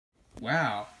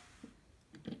Wow.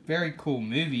 Very cool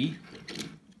movie.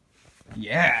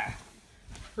 Yeah.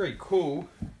 Very cool.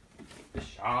 The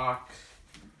sharks,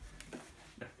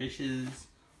 the fishes,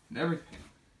 and everything.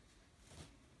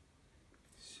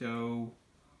 So,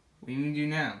 what do you gonna do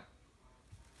now?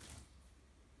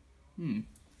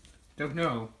 Don't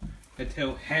know.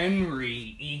 Until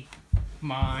Henry eat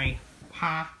my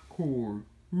popcorn.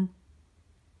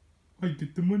 I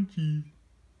get the munchies.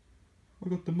 I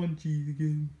got the munchies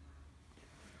again.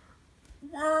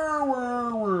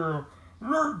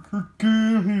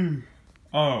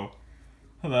 Oh,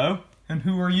 hello. And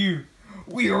who are you?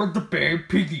 We are the Bad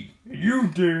Piggy. And you,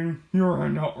 Danny, you're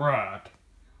not right.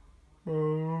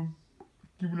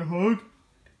 Give it a hug.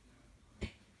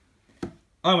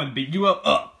 I'm gonna beat you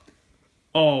up.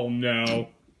 Oh no.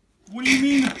 What do you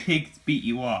mean the pigs beat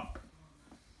you up?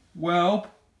 Well,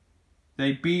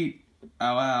 they beat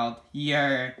out.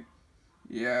 Yeah.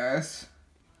 Yes.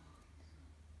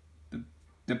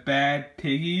 The bad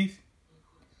piggies?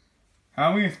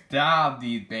 How are we gonna stop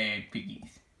these bad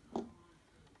piggies?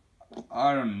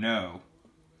 I don't know.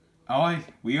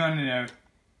 We wanna know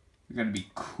we're gonna be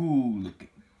cool looking.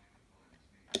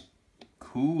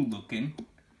 Cool looking?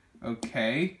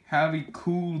 Okay, how be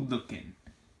cool looking?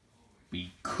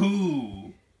 Be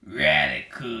cool.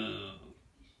 Radical.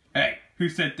 Hey, who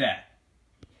said that?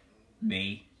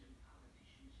 Me.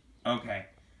 Okay,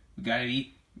 we gotta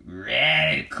be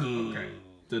radical. Okay.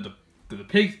 Do the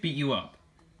pigs beat you up?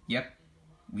 Yep.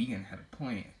 We gonna have a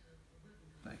plan.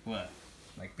 Like what?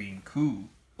 Like being cool.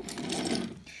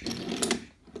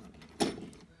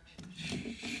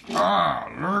 Ah,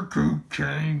 look who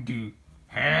came to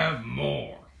have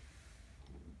more.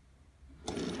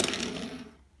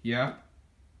 Yeah.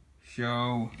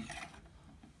 So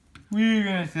we're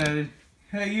gonna say,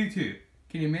 hey you two,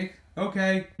 can you mix?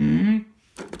 Okay.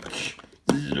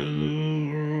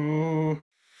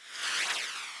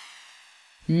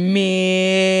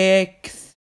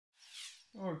 Mix.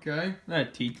 Okay,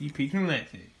 that TTP can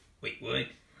listen. Wait, what?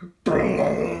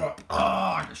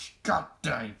 Ah,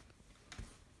 disgusting.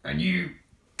 And you.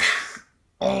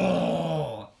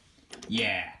 Oh,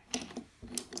 yeah.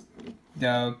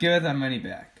 So give us our money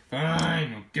back.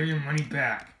 Fine, we'll give your money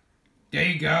back. There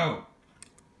you go.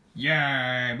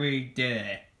 Yeah, we did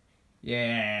it.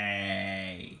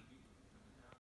 Yay.